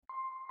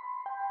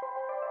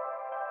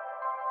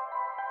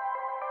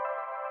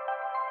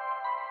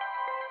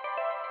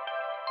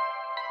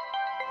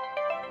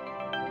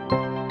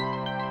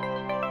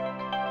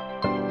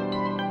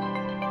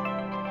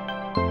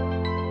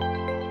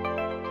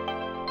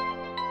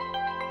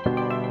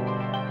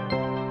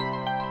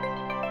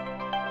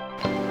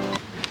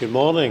Good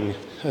morning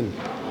and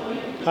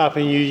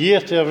Happy New Year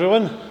to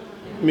everyone.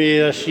 May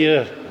this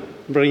year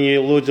bring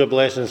you loads of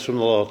blessings from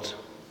the Lord.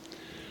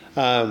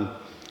 I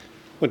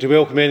want to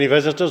welcome any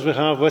visitors we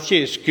have with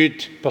you. It's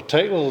good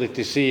particularly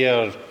to see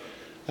our,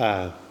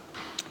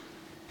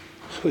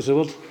 what's the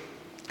word?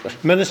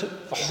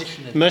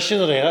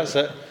 Missionary, that's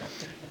it.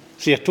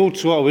 See, I told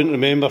so I wouldn't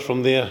remember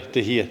from there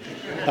to here.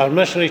 Our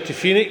missionary to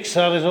Phoenix,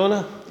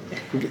 Arizona,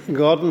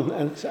 Gordon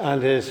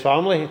and his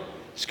family.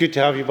 It's good to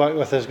have you back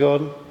with us,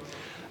 Gordon.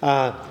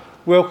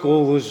 Welcome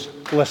all those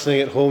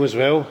listening at home as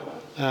well,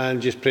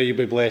 and just pray you'll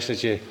be blessed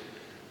as you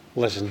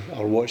listen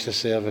or watch the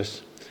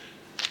service.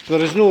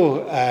 There is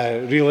no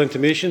real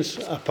intimations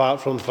apart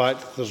from the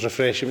fact that there's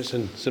refreshments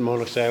in St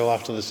Monarch's Isle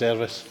after the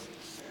service.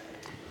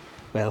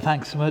 Well,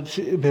 thanks so much,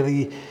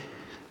 Billy.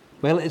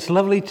 Well, it's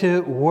lovely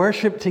to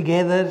worship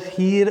together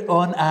here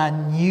on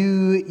a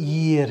new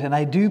year, and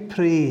I do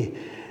pray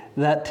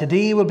that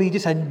today will be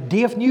just a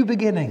day of new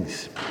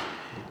beginnings.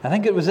 I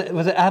think it was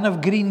Anne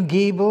of Green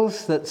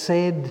Gables that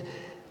said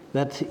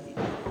that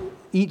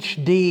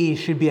each day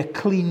should be a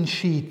clean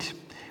sheet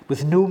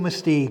with no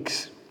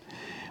mistakes.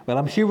 Well,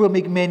 I'm sure we'll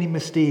make many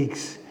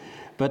mistakes,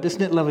 but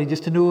isn't it lovely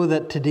just to know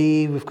that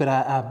today we've got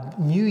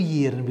a new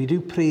year, and we do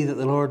pray that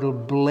the Lord will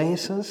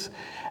bless us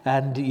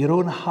and your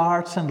own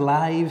hearts and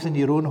lives and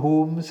your own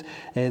homes,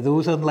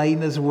 those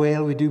online as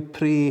well. We do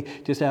pray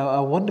just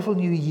a wonderful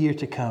new year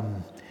to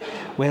come.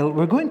 Well,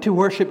 we're going to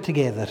worship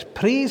together.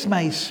 Praise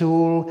my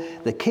soul,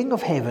 the King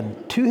of heaven,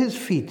 to his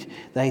feet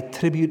thy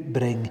tribute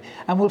bring.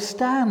 And we'll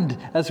stand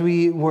as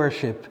we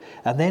worship,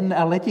 and then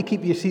I'll let you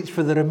keep your seats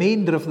for the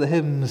remainder of the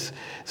hymns.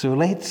 So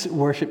let's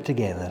worship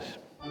together.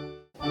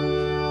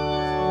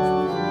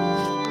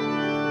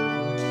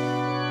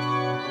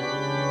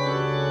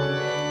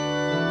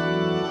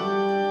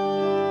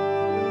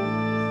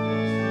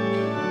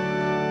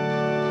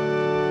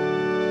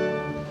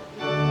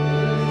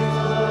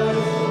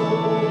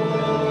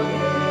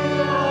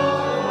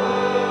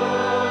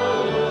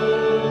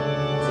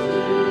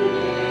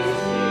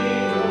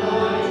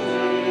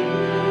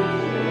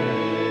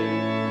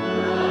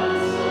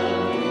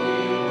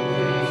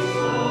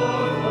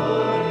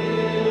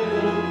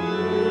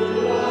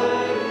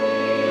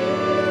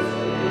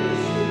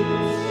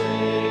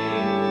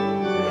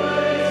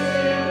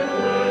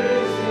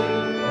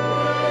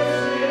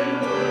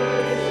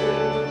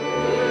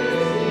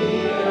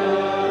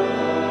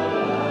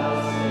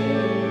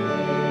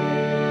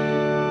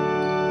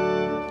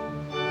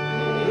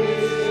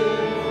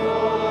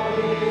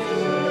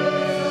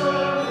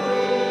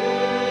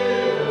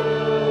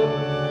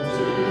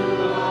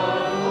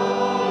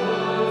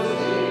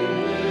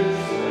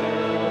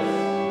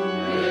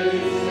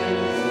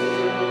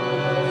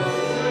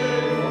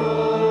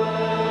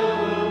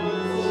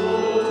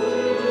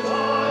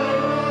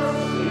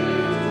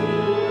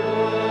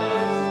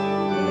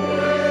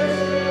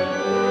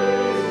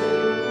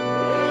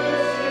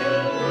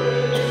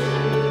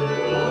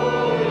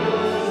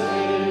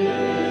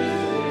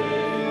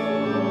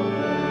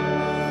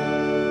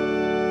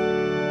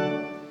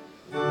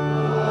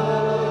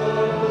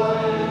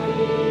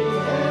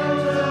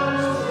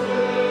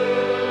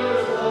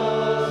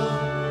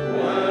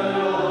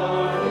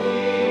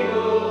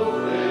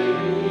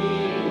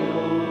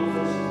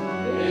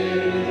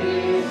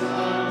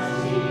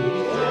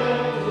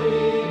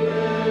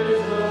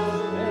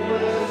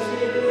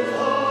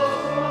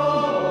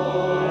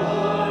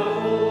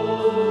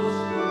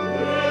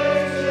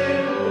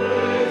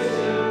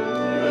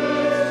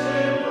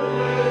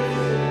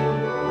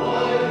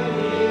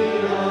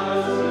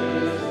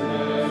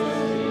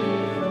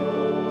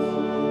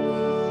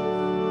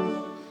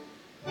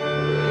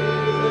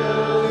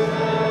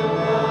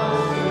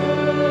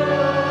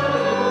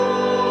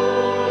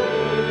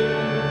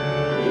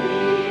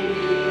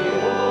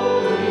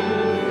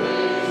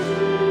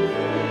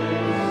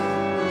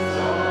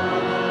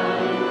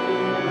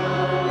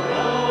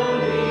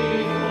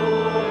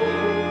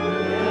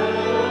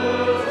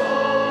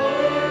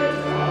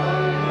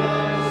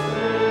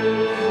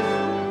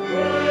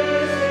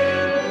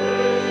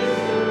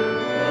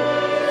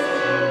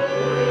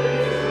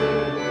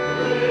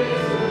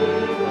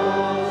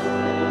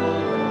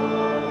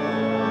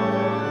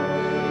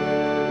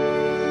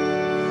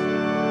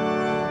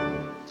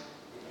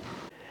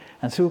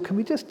 And so can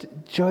we just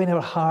join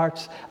our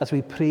hearts as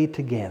we pray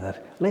together?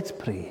 Let's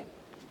pray.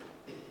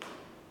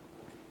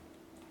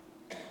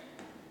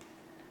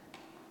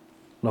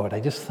 Lord,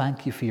 I just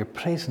thank you for your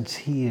presence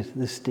here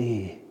this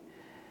day.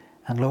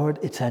 And Lord,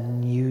 it's a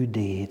new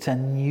day. It's a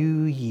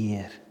new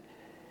year.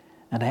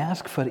 And I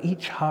ask for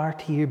each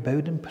heart here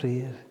bowed in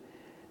prayer.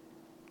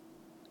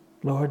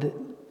 Lord,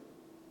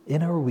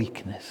 in our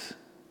weakness,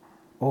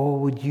 oh,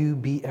 would you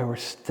be our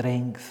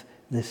strength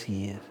this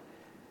year?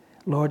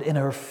 Lord, in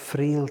our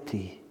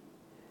frailty,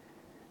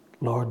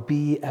 Lord,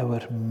 be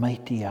our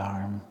mighty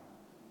arm.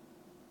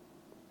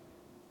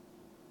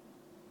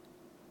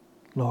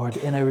 Lord,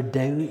 in our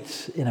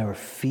doubts, in our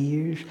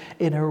fears,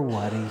 in our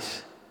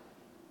worries,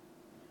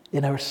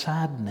 in our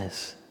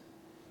sadness,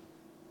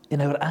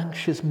 in our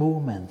anxious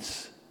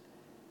moments,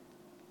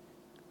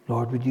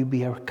 Lord, would you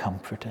be our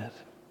comforter?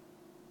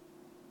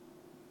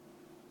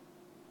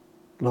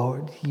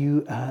 Lord,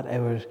 you are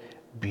our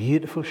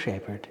beautiful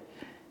shepherd.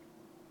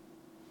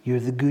 You're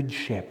the good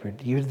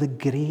shepherd. You're the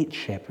great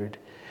shepherd.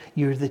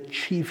 You're the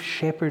chief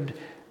shepherd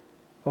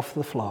of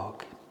the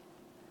flock.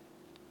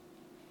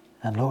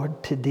 And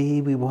Lord, today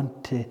we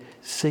want to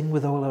sing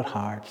with all our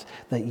hearts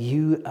that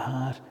you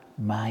are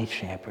my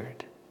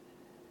shepherd.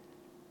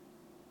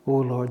 Oh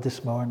Lord,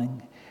 this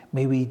morning,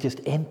 may we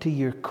just enter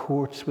your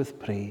courts with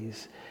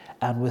praise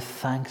and with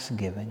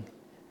thanksgiving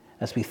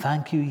as we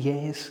thank you,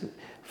 yes,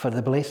 for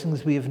the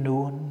blessings we have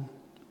known,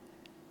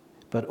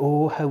 but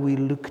oh, how we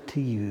look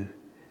to you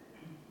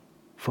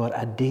for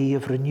a day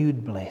of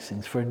renewed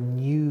blessings, for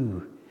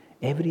new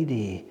every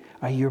day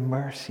are your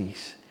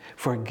mercies,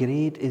 for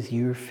great is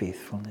your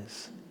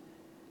faithfulness.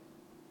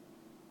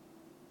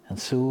 And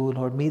so,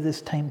 Lord, may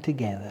this time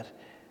together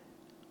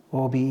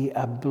all be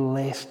a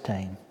blessed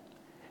time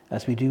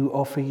as we do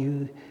offer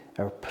you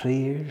our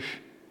prayers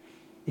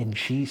in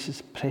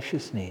Jesus'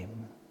 precious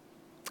name.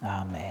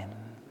 Amen.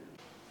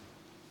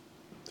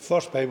 The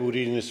first Bible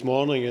reading this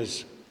morning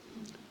is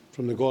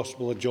from the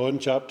Gospel of John,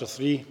 chapter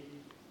 3,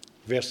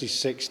 verses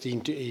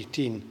 16 to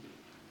 18.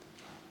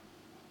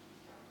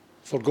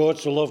 For God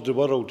so loved the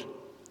world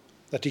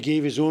that he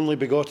gave his only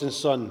begotten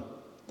Son,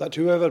 that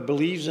whoever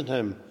believes in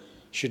him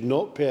should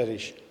not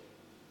perish,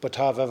 but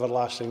have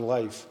everlasting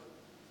life.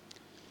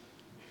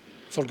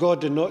 For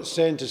God did not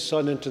send his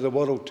Son into the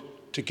world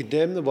to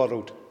condemn the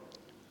world,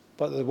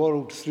 but that the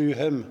world through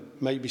him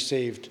might be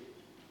saved.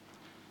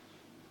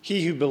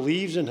 He who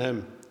believes in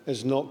him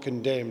is not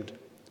condemned,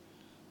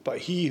 but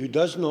he who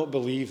does not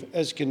believe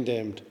is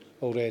condemned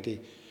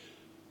already,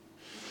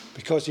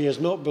 because he has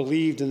not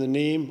believed in the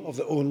name of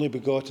the only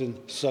begotten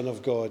Son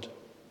of God.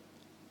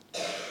 The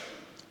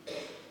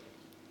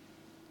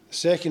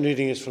second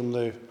reading is from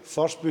the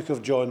first book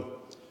of John,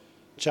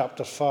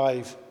 chapter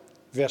 5,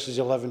 verses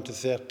 11 to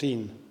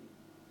 13.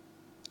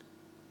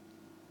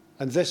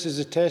 And this is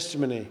the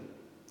testimony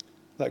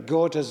that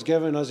God has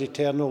given us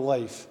eternal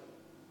life,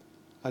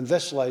 and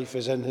this life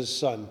is in his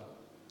Son.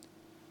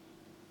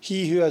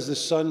 He who has the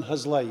Son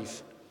has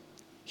life.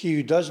 He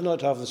who does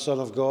not have the Son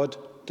of God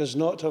does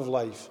not have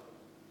life.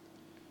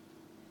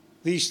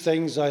 These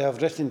things I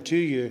have written to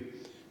you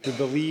who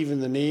believe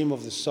in the name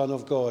of the Son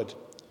of God,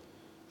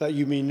 that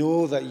you may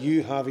know that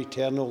you have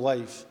eternal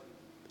life,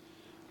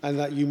 and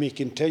that you may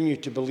continue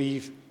to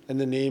believe in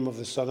the name of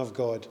the Son of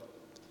God.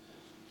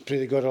 I pray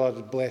that God will add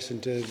a blessing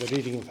to the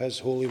reading of his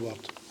holy word.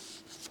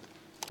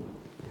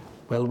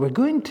 Well, we're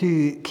going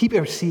to keep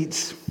our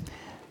seats.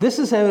 This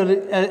is our,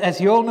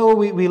 as you all know,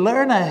 we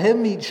learn a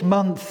hymn each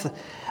month.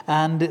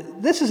 And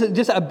this is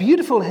just a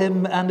beautiful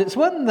hymn, and it's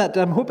one that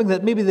I'm hoping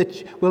that maybe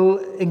will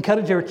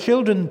encourage our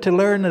children to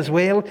learn as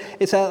well.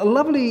 It's a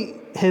lovely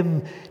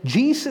hymn.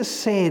 Jesus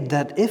said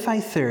that if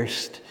I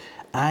thirst,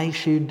 I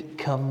should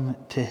come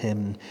to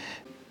him.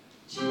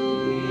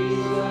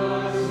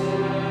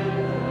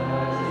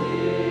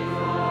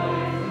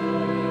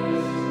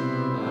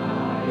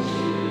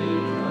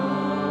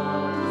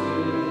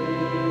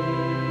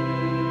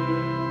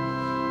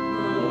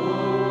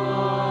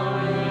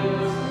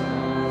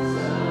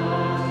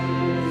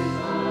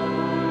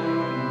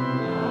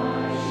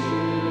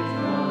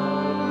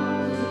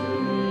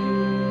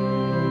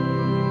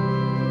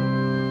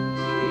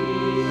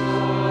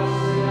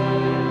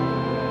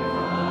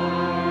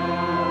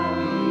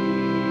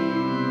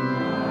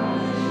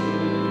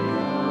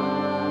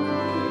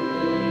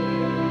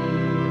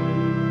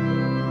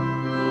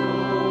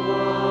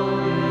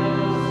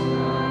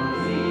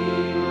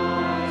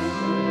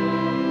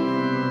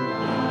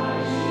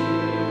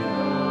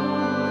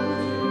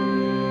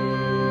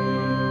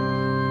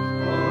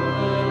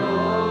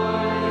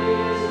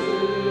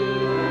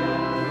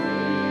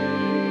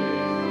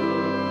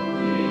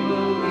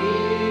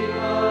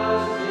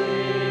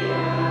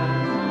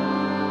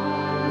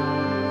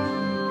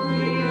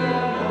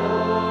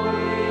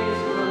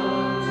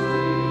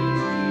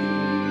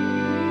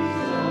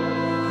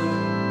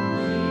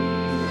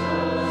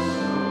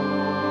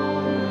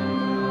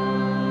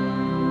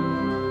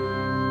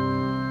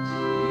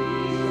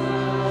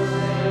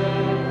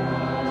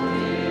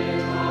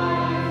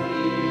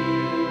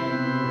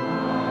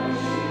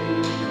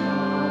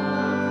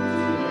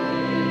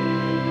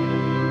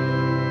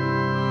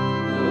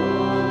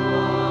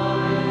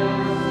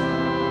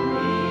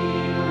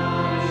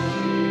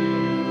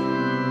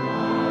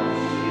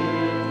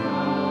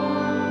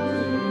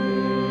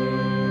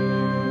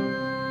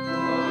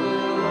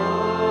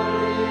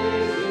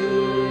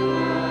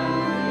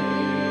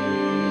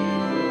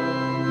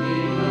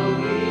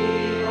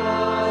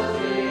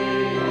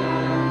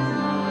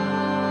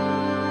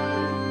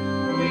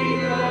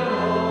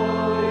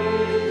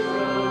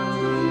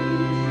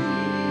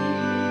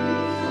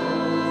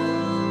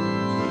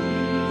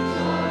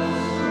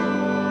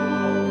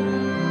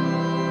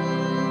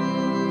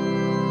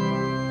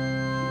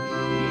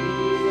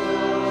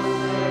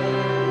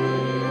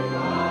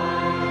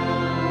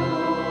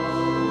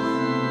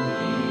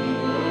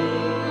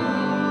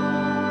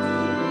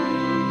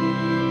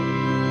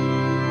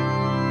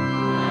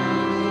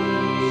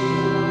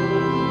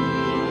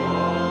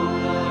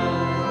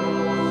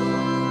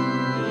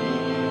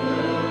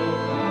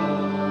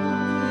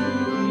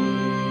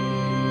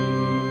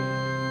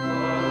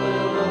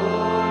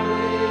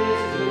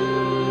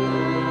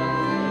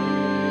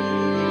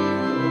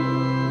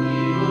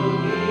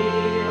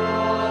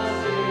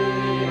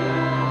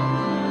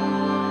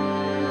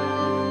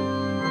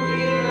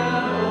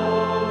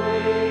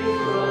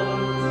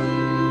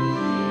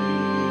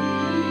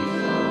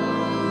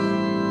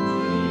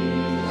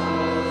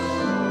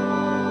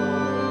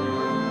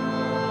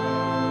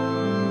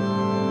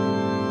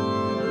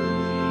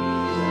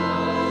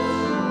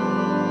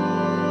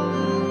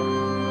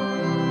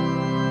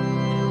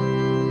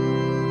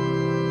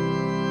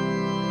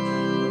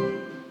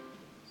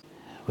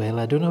 Well,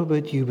 I don't know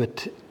about you,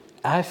 but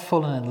I've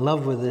fallen in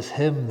love with this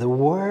hymn. The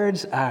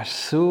words are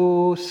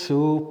so,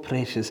 so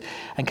precious.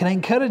 And can I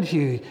encourage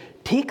you,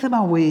 take them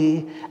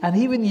away and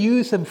even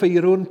use them for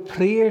your own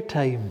prayer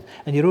time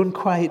and your own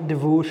quiet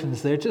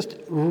devotions. They're just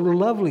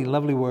lovely,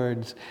 lovely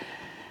words.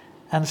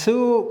 And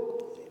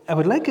so I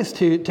would like us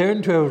to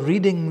turn to our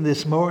reading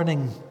this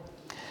morning.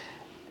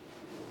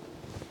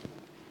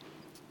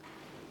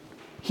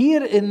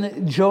 Here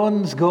in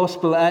John's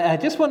Gospel, I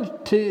just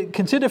want to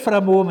consider for a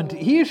moment,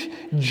 here's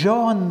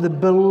John, the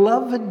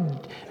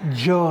beloved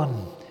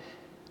John,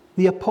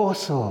 the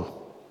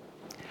apostle.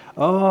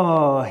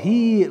 Oh,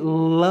 he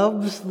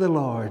loves the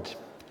Lord.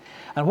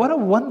 And what a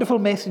wonderful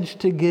message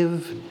to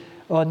give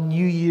on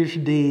New Year's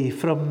Day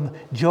from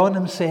John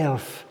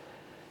himself,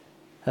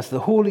 as the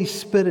Holy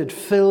Spirit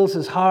fills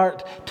his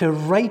heart to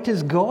write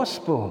his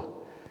Gospel.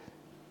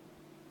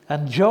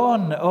 And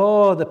John,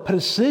 the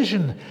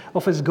precision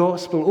of his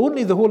gospel,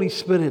 only the Holy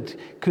Spirit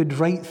could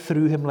write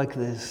through him like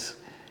this.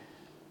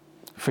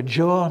 For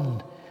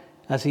John,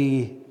 as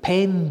he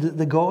penned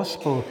the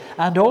gospel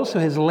and also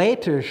his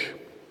letters,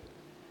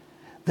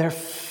 they're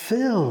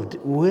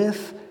filled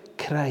with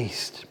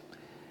Christ.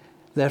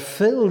 They're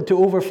filled to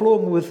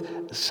overflowing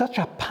with such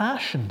a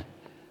passion.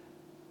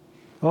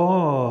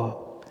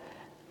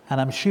 And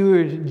I'm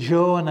sure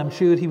John,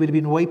 he would have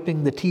been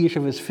wiping the tears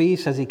of his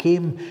face as he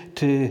came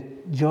to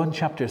John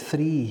chapter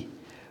 3.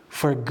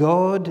 For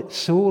God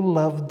so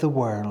loved the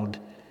world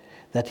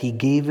that he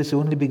gave his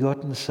only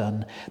begotten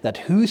Son, that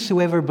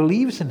whosoever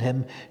believes in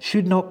him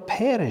should not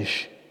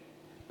perish,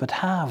 but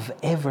have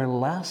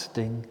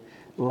everlasting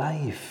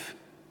life.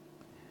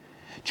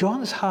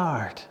 John's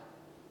heart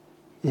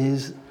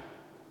is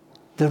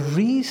the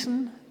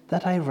reason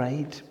that I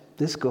write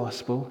this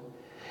gospel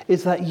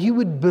is that you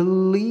would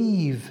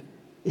believe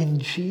in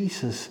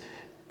Jesus,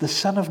 the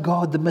Son of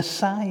God, the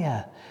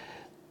Messiah.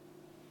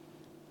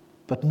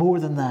 But more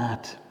than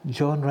that,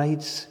 John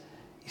writes,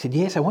 he said,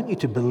 yes, I want you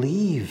to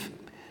believe,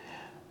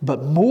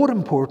 but more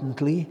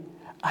importantly,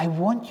 I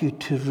want you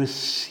to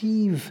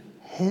receive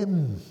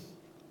him.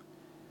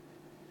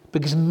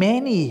 Because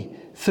many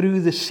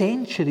through the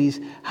centuries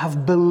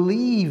have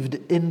believed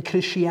in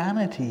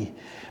Christianity.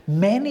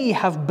 Many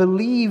have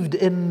believed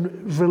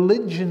in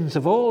religions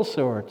of all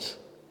sorts.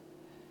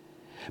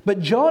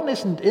 But John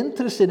isn't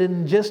interested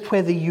in just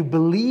whether you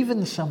believe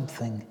in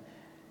something.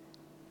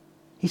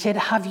 He said,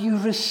 have you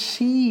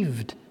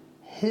received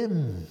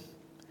him?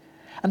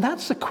 And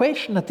that's the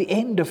question at the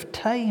end of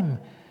time.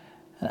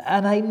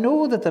 And I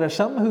know that there are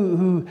some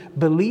who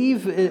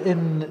believe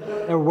in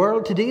our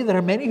world today. There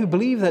are many who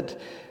believe that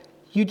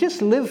you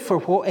just live for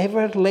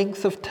whatever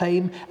length of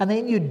time, and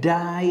then you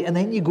die, and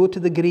then you go to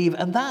the grave,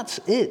 and that's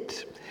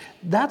it.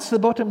 That's the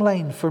bottom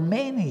line for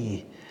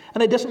many.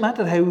 And it doesn't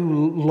matter how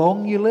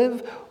long you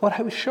live or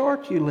how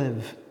short you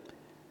live.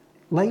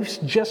 Life's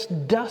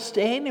just dust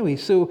anyway,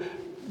 so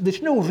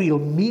there's no real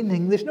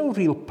meaning, there's no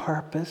real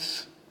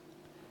purpose.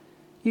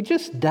 You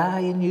just die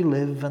and you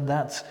live, and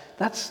that's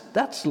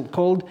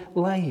called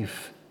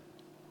life.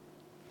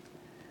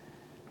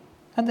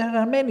 And there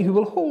are many who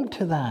will hold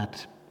to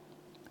that.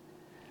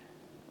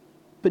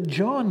 But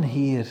John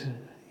here,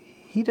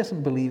 he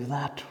doesn't believe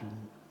that.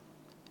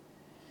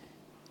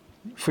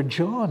 For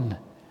John,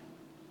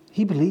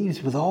 he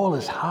believes with all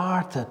his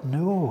heart that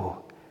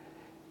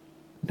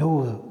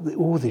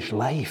there's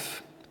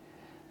life.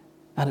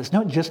 And it's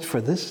not just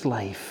for this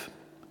life.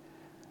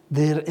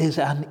 There is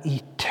an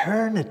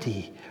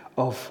eternity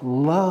of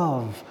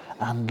love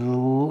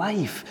and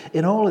life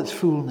in all its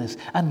fullness.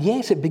 And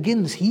yes, it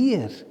begins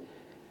here.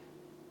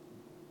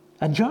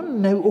 And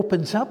John now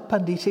opens up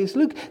and he says,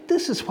 look,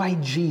 this is why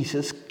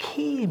Jesus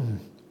came.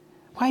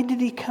 Why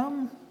did he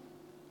come?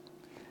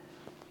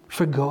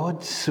 For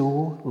God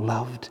so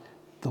loved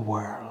the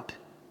world.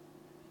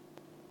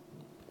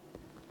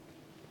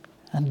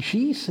 And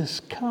Jesus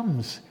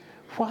comes.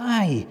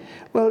 Why?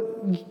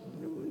 Well,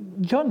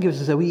 John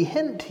gives us a wee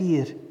hint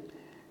here.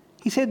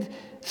 He said,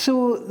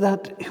 so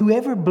that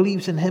whoever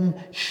believes in him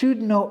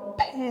should not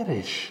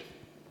perish.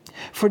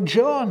 For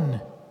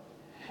John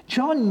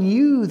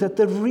knew that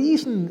the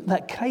reason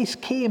that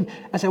Christ came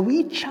as a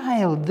wee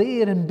child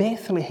there in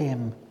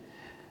Bethlehem,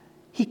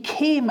 he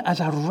came as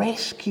a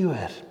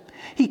rescuer.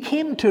 He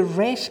came to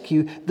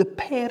rescue the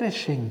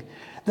perishing.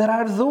 There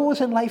are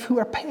those in life who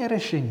are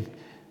perishing,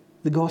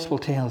 the gospel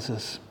tells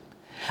us.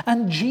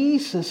 And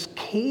Jesus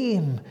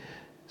came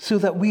so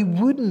that we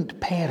wouldn't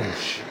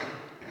perish.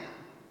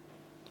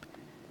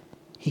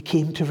 He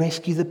came to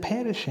rescue the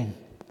perishing,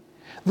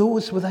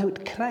 those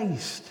without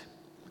Christ,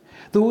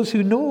 those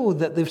who know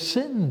that they've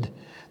sinned,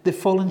 they've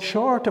fallen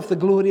short of the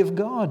glory of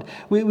God.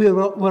 We're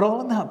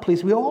all in that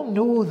place. We all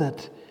know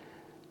that,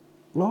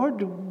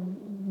 Lord,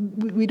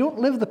 we don't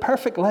live the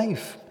perfect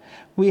life.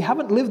 We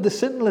haven't lived the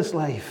sinless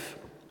life.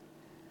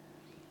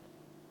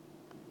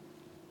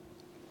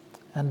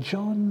 And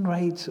John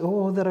writes, there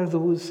are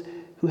those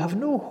who have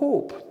no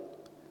hope.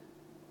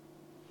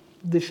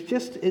 There's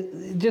just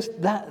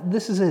that.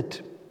 This is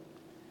it.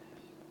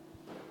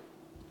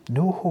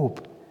 No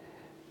hope.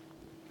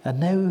 And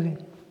now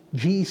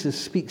Jesus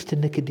speaks to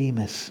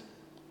Nicodemus,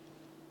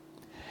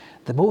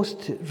 the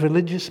most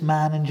religious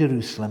man in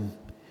Jerusalem.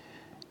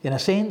 In a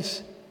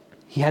sense,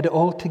 he had it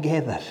all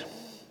together.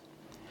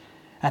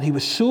 And he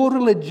was so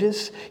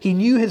religious, he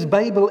knew his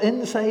Bible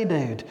inside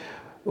out.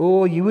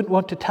 Oh, you wouldn't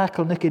want to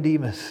tackle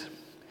Nicodemus.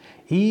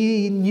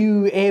 He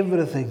knew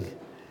everything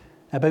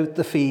about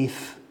the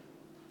faith.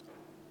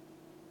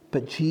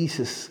 But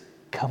Jesus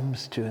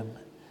comes to him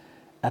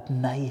at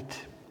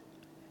night,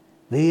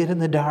 there in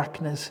the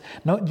darkness,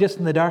 not just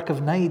in the dark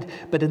of night,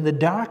 but in the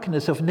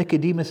darkness of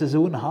Nicodemus'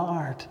 own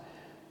heart.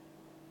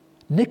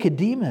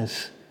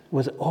 Nicodemus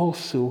was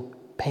also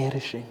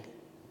perishing.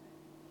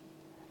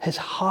 His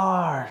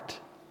heart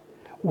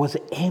was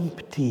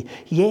empty.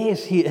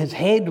 Yes, his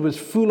head was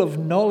full of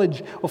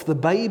knowledge of the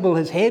Bible.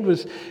 His head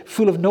was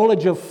full of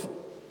knowledge of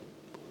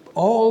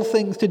all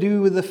things to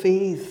do with the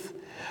faith.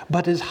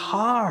 But his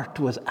heart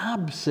was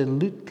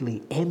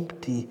absolutely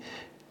empty.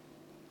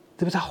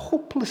 There was a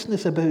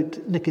hopelessness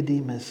about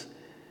Nicodemus.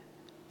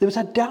 There was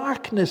a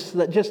darkness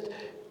that just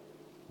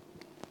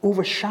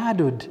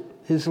overshadowed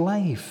his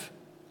life.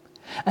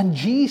 And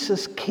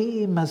Jesus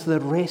came as the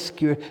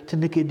rescuer to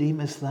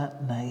Nicodemus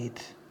that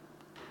night.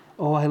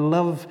 Oh, I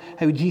love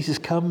how Jesus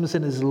comes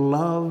in his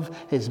love,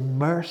 his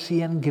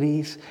mercy and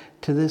grace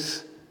to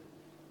this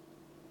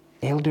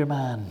elder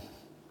man.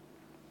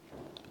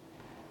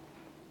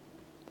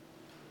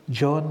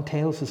 John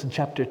tells us in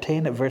chapter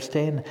 10 at verse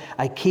 10,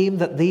 I came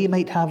that they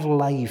might have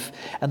life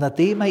and that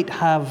they might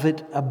have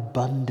it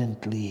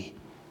abundantly.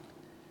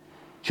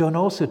 John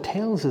also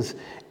tells us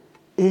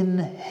in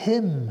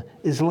him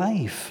is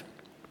life.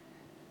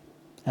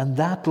 And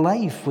that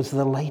life was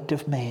the light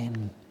of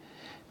men.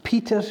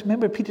 Peter,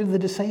 remember Peter the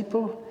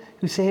disciple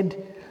who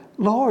said,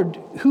 Lord,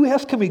 who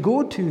else can we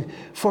go to?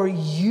 For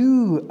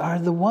you are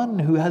the one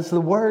who has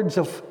the words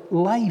of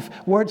life,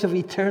 words of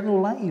eternal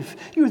life.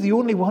 You're the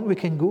only one we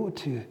can go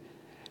to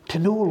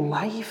know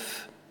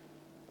life.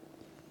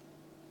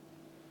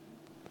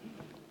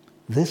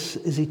 This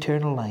is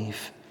eternal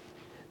life,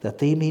 that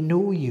they may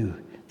know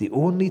you, the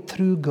only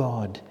true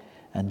God,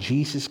 and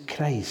Jesus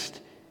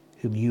Christ,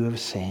 whom you have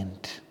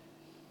sent.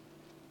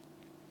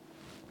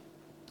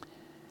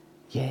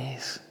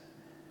 Yes,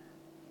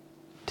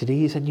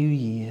 today is a new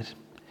year,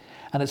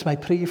 and it's my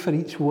prayer for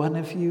each one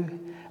of you,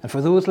 and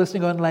for those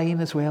listening online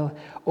as well,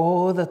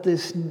 that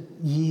this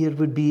year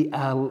would be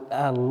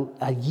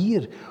a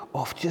year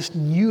of just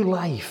new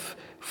life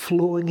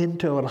flowing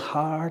into our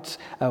hearts,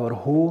 our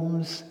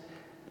homes.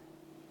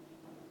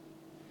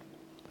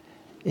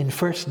 In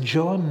 1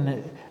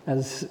 John,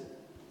 as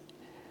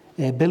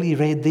Billy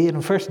read there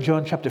in 1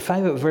 John chapter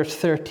 5 at verse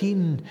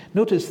 13,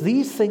 notice,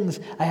 these things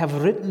I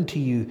have written to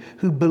you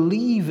who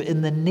believe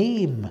in the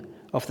name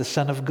of the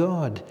Son of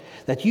God,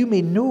 that you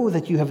may know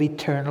that you have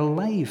eternal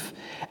life,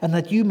 and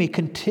that you may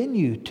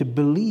continue to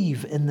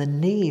believe in the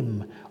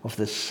name of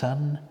the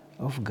Son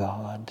of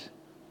God.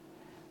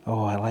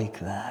 Oh, I like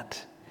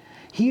that.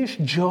 Here's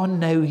John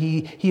now,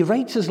 he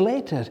writes his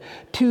letter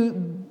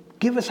to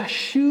give us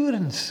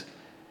assurance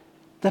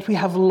that we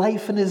have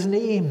life in his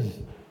name.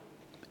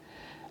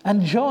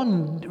 And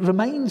John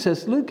reminds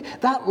us, look,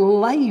 that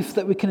life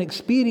that we can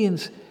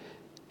experience,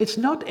 it's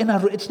not in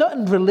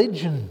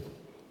religion.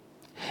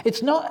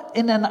 It's not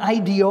in an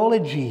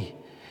ideology.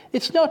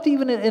 It's not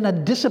even in a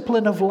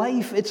discipline of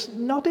life. It's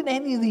not in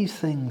any of these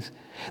things.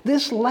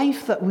 This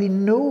life that we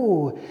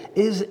know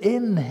is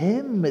in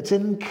him. It's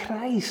in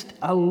Christ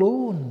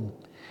alone.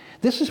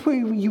 This is where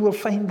you will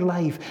find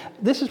life.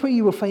 This is where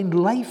you will find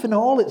life in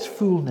all its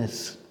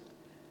fullness.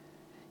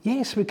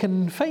 Yes, we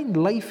can find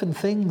life in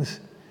things,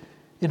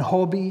 in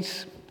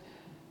hobbies,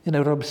 in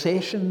our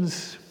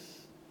obsessions.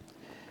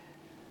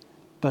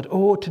 But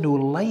to know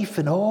life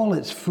in all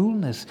its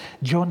fullness,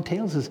 John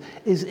tells us,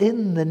 is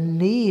in the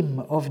name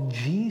of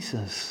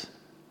Jesus,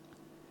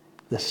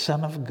 the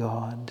Son of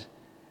God.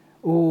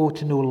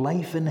 To know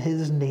life in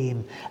his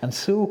name. And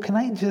so can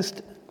I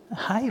just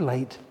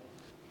highlight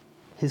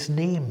his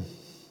name?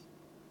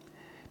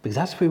 Because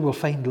that's where we'll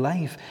find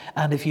life.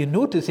 And if you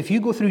notice, if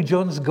you go through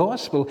John's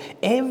Gospel,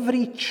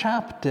 every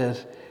chapter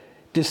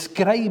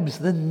describes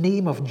the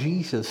name of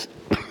Jesus.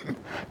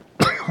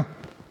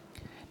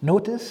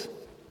 Notice,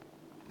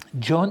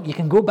 John, you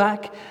can go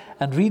back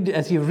and read,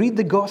 as you read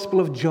the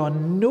Gospel of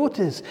John,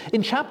 notice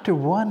in chapter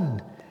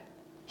 1,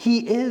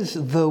 he is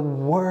the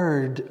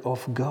Word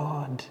of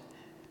God.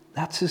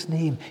 That's his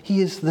name.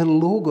 He is the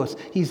Logos.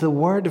 He's the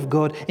Word of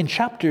God. In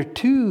chapter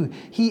 2,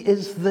 he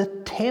is the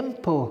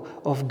temple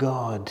of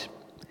God.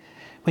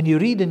 When you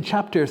read in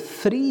chapter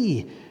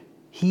 3,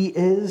 he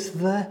is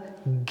the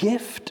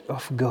gift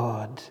of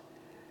God.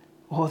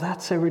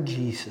 That's our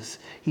Jesus.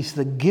 He's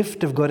the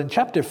gift of God. In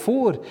chapter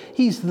 4,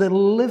 he's the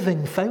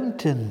living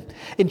fountain.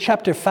 In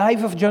chapter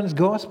 5 of John's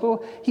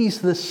Gospel,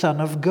 he's the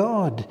Son of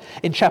God.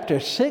 In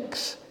chapter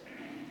 6,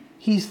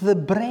 he's the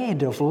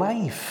bread of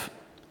life.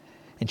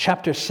 In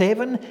chapter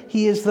 7,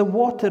 he is the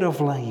water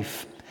of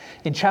life.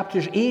 In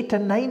chapters 8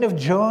 and 9 of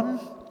John,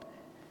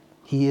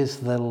 he is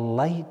the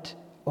light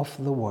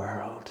of the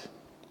world.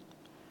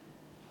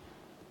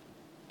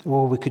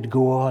 We could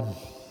go on.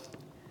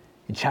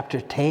 In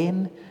chapter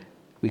 10,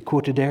 we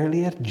quoted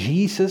earlier,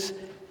 Jesus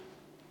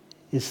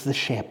is the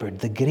shepherd,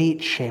 the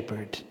great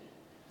shepherd,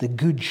 the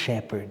good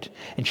shepherd.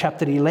 In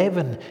chapter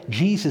 11,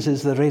 Jesus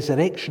is the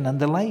resurrection and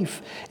the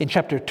life. In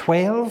chapter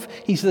 12,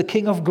 he's the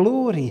King of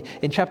glory.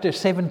 In chapter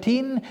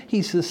 17,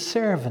 he's the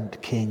servant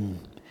king.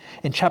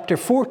 In chapter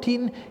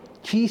 14,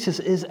 Jesus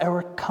is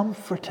our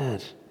comforter.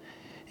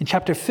 In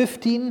chapter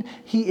 15,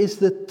 he is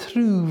the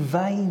true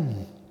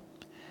vine.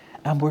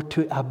 And we're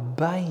to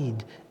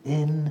abide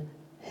in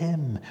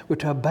him. We're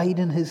to abide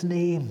in his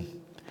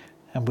name.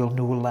 And we'll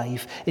know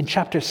life. In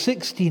chapter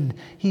 16,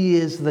 he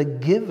is the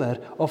giver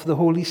of the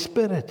Holy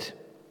Spirit.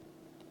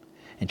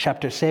 In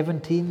chapter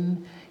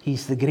 17,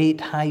 he's the great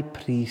high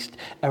priest,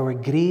 our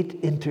great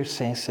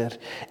intercessor.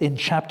 In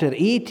chapter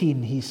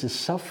 18, he's the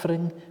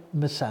suffering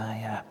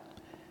Messiah.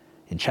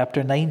 In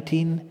chapter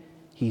 19,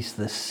 he's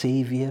the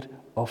Savior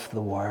of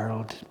the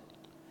world.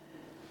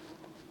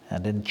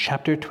 And in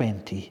chapter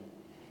 20,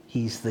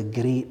 he's the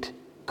great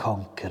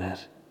conqueror.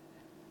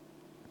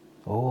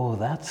 Oh,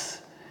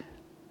 that's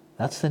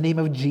the name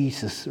of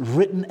Jesus,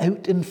 written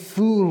out in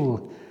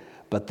full.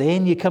 But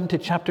then you come to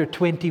chapter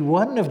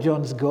 21 of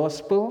John's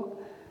Gospel,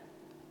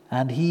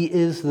 and he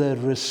is the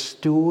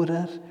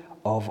restorer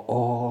of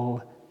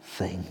all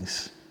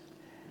things.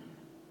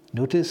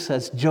 Notice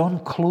as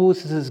John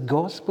closes his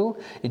Gospel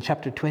in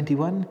chapter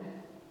 21,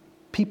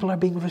 people are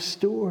being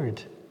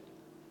restored.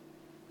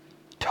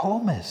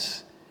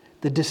 Thomas,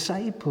 the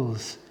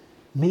disciples,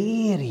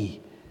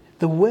 Mary,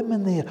 the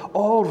women there,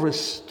 all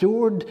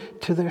restored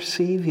to their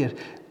Savior.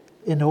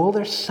 In all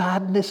their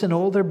sadness, in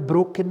all their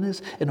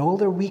brokenness, in all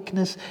their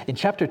weakness. In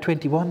chapter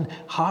 21,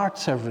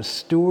 hearts are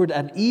restored,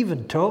 and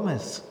even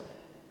Thomas.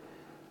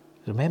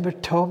 Remember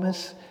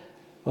Thomas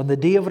on the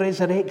day of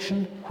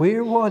resurrection?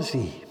 Where was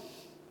he?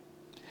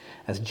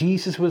 As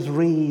Jesus was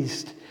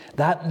raised,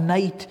 that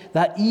night,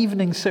 that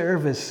evening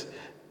service,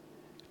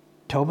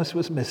 Thomas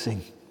was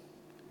missing.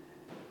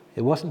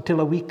 It wasn't till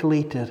a week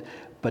later,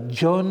 but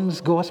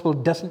John's Gospel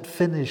doesn't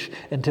finish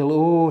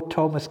until,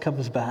 Thomas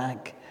comes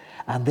back.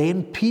 And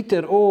then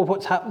Peter,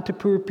 what's happened to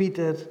poor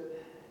Peter?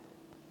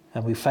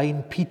 And we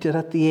find Peter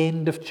at the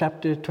end of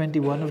chapter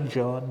 21 of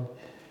John.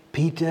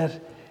 Peter,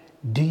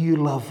 do you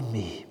love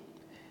me?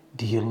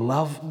 Do you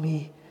love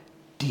me?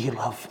 Do you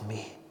love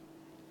me?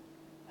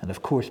 And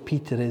of course,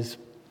 Peter is,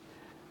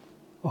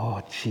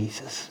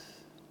 Jesus,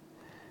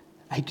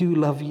 I do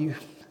love you.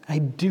 I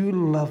do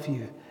love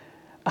you.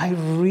 I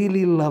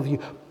really love you.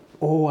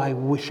 I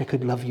wish I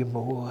could love you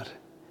more.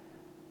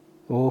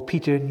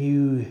 Peter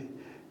knew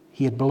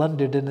he had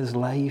blundered in his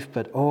life,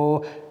 but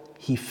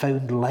he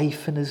found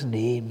life in his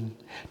name.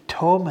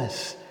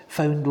 Thomas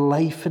found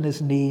life in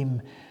his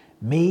name.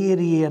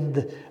 Mary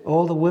and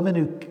all the women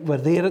who were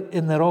there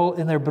in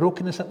their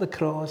brokenness at the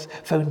cross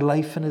found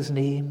life in his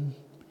name.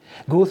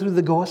 Go through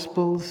the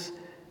Gospels,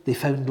 they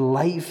found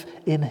life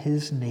in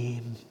his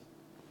name.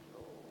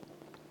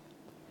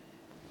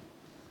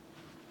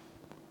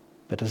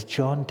 But as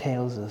John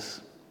tells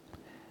us,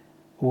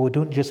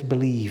 don't just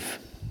believe.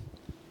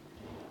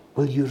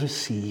 Will you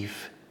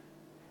receive?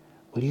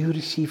 Will you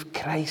receive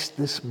Christ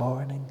this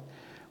morning?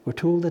 We're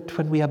told that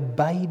when we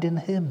abide in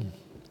him,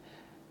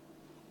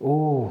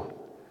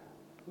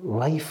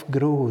 life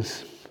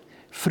grows.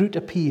 Fruit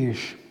appears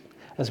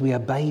as we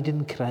abide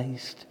in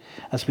Christ,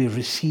 as we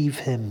receive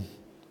him.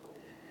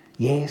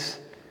 Yes,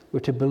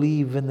 we're to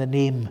believe in the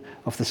name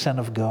of the Son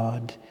of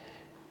God,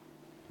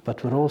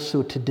 but we're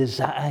also to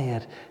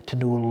desire to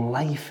know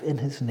life in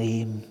his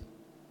name.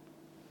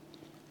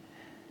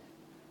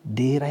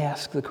 Dare I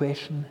ask the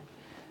question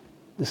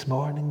this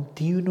morning,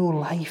 do you know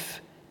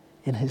life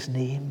in his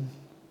name?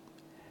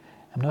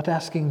 I'm not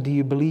asking, do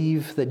you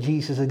believe that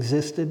Jesus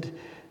existed,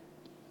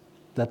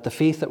 that the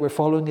faith that we're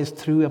following is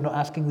true? I'm not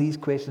asking these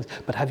questions,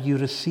 but have you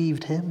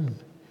received him?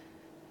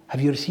 Have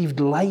you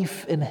received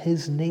life in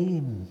his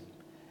name?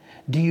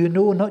 Do you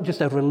know not just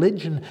a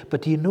religion,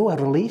 but do you know a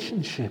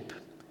relationship?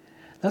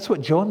 That's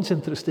what John's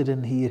interested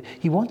in here.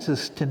 He wants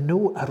us to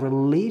know a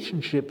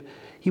relationship.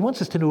 He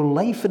wants us to know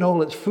life in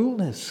all its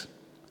fullness.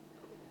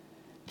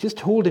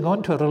 Just holding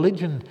on to a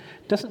religion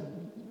doesn't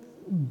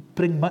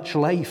bring much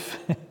life.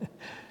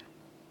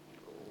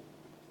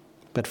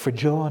 But for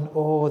John,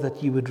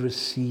 that you would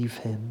receive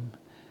him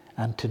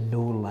and to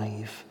know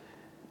life.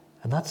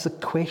 And that's the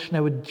question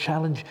I would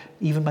challenge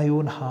even my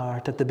own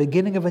heart. At the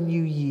beginning of a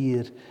new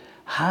year,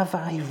 have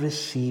I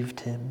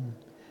received him?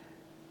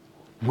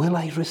 Will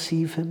I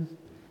receive him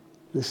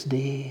this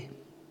day?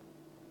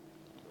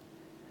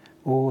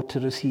 To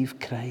receive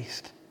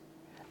Christ,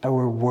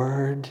 our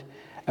word,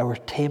 our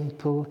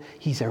temple.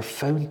 He's our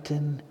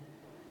fountain.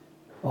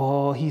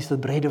 He's the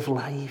bread of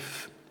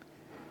life.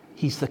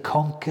 He's the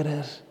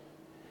conqueror.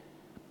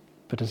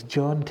 But as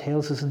John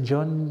tells us in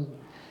John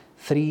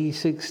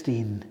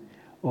 3:16,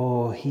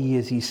 he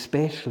is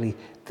especially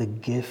the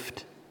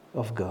gift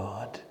of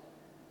God.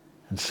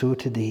 And so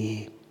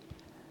today,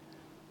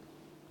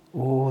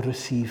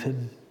 receive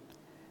him.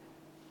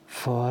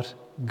 For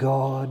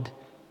God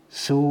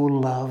so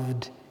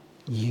loved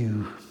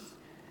you.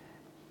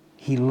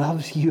 He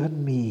loves you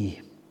and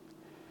me.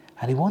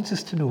 And he wants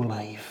us to know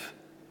life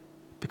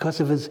because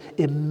of his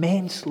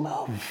immense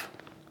love.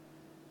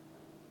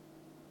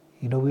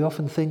 You know, we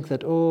often think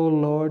that, oh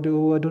Lord,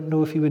 I don't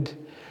know if you would,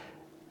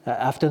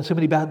 I've done so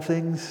many bad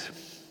things.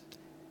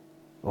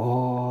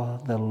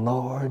 Oh, the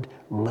Lord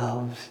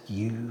loves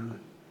you.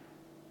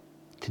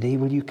 Today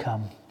will you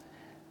come?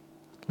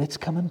 Let's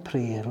come in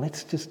prayer.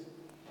 Let's just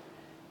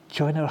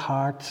join our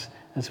hearts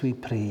as we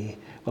pray.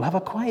 We'll have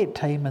a quiet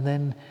time and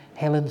then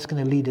Helen's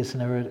going to lead us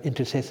in our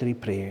intercessory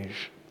prayers.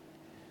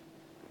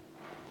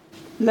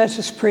 Let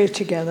us pray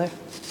together.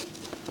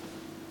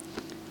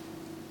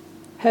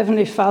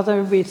 Heavenly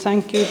Father, we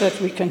thank you that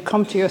we can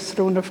come to your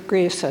throne of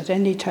grace at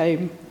any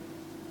time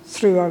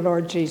through our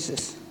Lord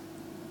Jesus.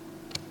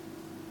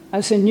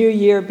 As a new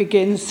year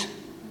begins,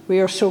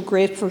 we are so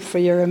grateful for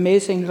your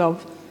amazing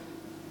love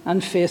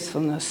and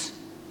faithfulness,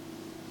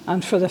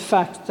 and for the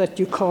fact that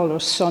you call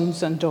us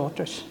sons and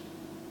daughters.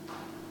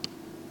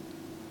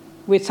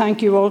 We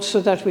thank you also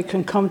that we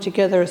can come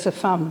together as a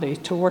family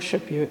to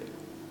worship you.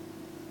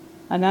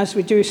 And as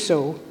we do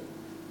so,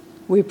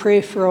 we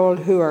pray for all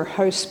who are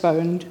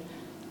housebound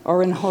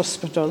or in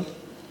hospital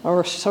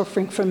or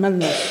suffering from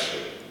illness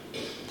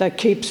that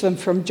keeps them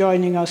from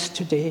joining us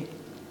today.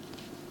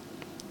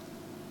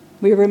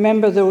 We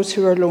remember those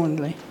who are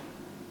lonely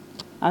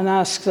and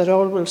ask that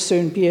all will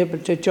soon be able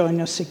to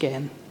join us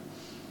again.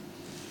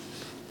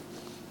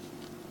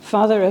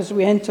 Father, as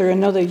we enter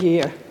another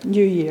year,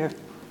 new year,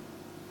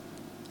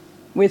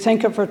 we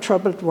think of our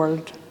troubled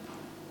world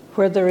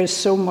where there is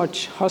so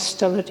much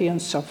hostility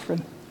and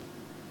suffering.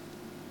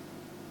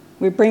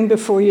 We bring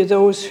before you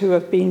those who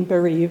have been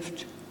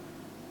bereaved,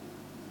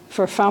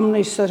 for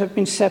families that have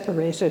been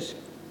separated,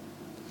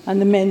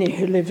 and the many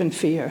who live in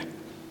fear.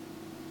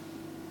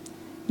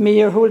 May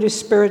your Holy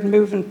Spirit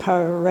move in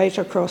power right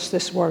across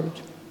this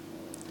world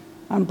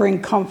and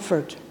bring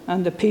comfort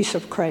and the peace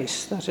of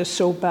Christ that is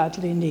so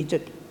badly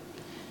needed.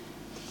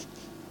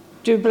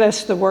 Do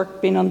bless the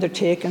work being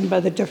undertaken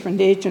by the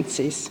different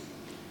agencies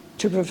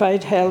to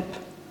provide help,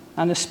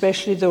 and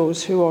especially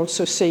those who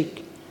also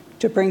seek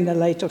to bring the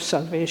light of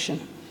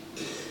salvation.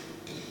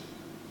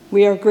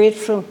 We are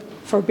grateful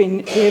for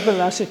being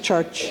able as a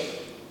church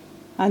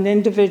and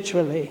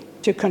individually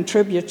to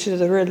contribute to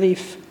the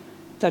relief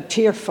that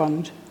Tear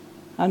Fund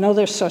and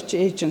other such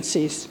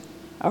agencies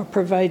are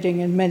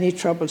providing in many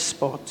troubled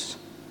spots.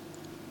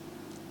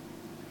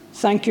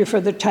 Thank you for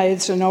the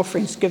tithes and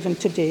offerings given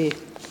today.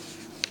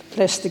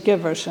 Bless the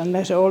givers and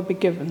let all be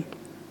given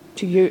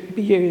to you,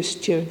 be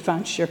used to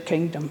advance your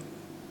kingdom.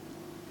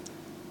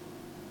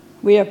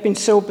 We have been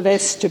so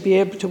blessed to be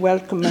able to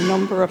welcome a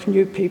number of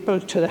new people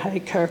to the High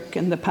Kirk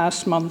in the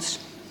past months,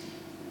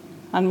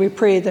 and we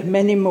pray that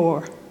many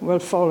more will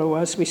follow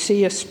as we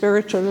see a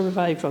spiritual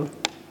revival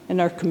in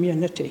our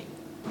community.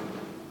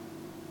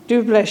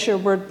 Do bless your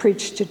word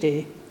preached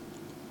today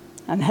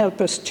and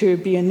help us to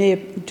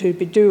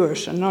be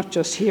doers and not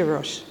just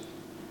hearers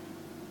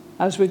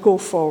as we go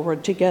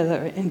forward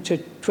together into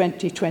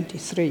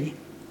 2023.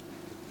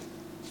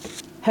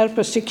 Help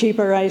us to keep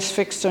our eyes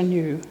fixed on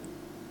you,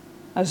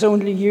 as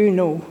only you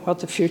know what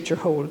the future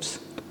holds.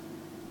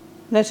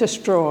 Let us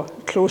draw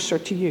closer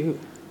to you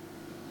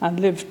and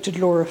live to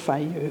glorify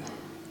you.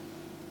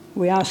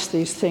 We ask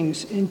these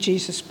things in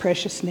Jesus'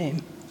 precious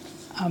name.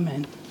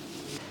 Amen.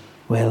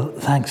 Well,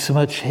 thanks so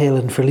much,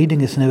 Helen, for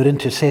leading us in our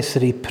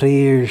intercessory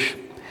prayers.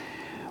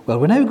 Well,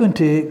 we're now going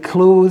to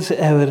close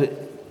our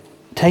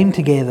time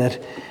together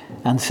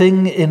and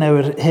sing in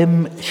our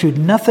hymn, Should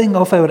Nothing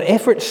of Our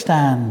Efforts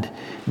Stand,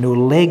 No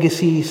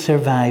Legacy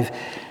Survive.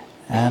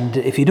 And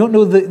if you don't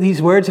know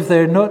these words, if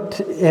they're not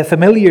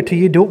familiar to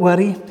you, don't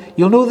worry.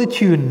 You'll know the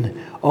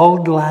tune,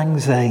 Auld Lang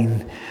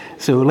Syne.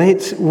 So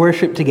let's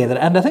worship together.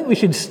 And I think we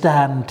should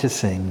stand to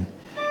sing.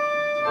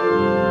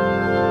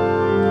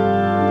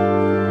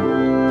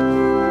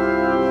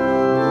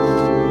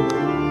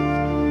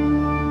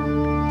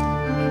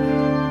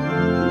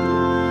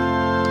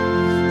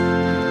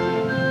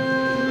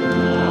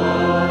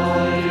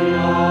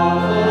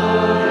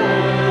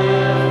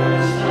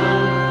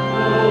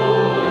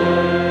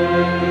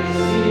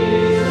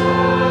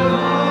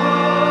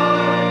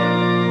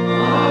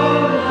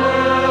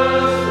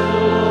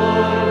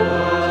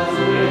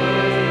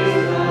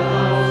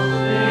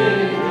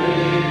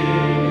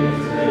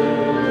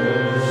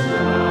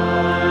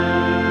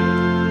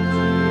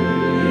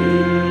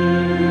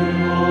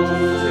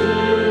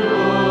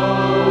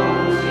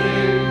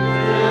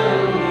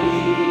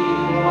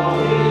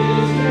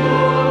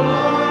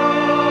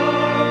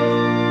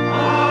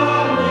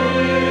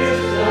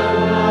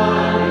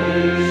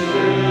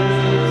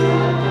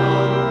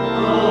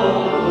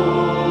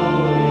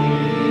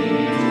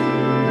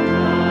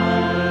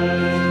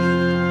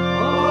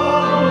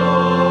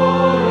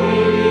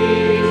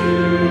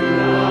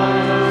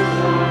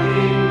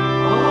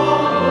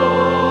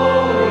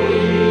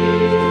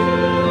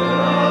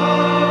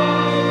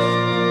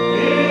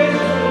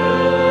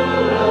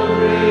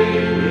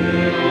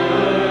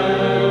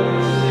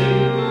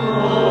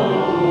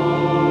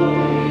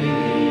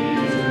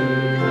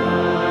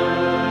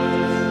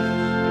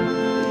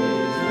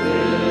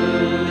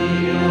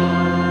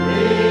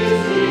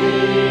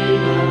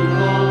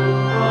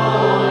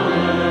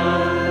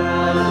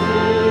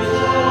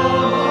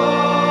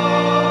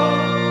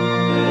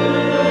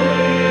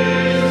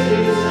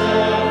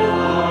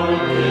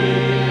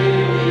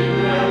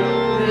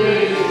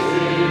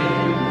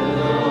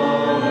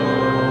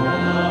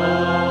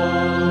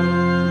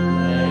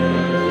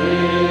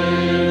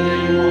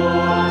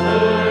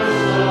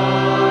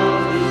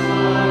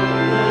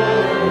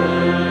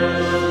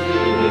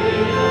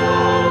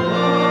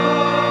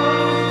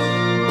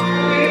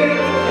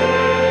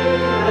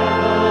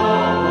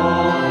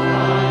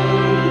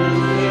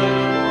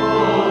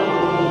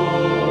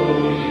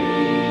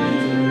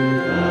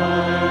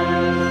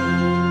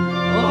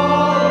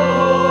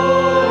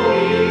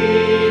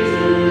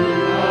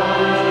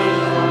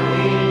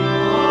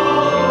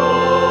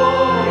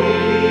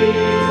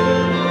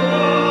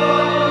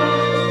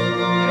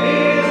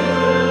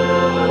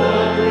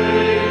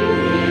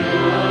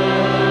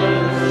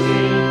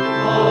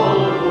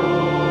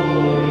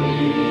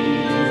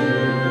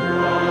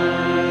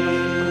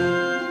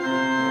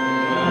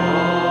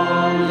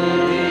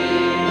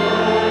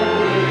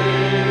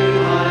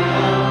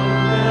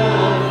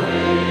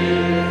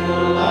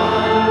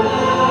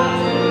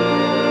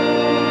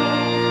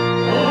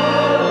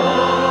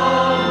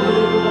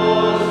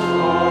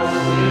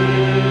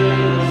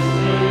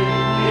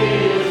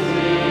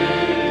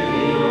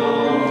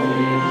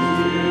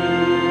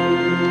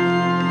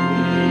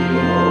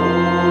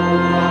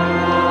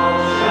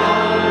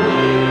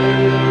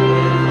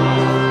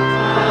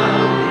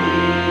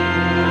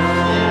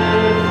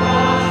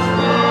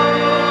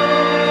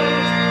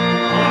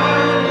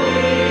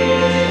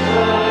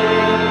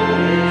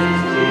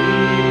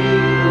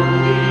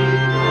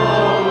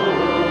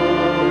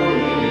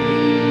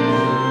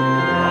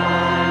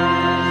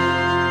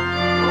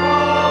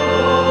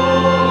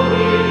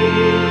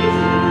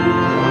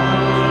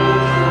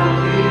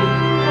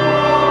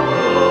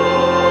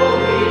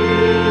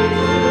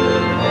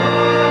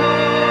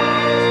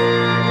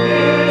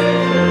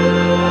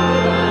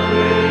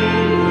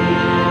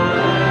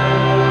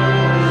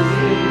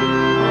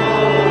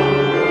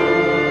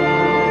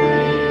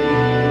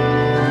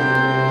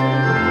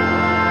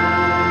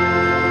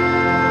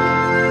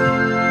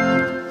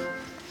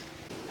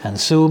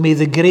 so may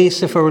the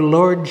grace of our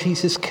Lord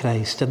Jesus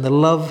Christ and the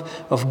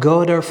love of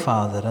God our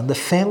Father and the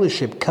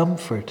fellowship,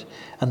 comfort,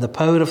 and the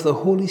power of the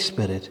Holy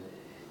Spirit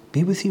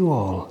be with you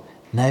all,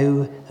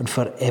 now and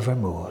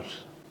forevermore.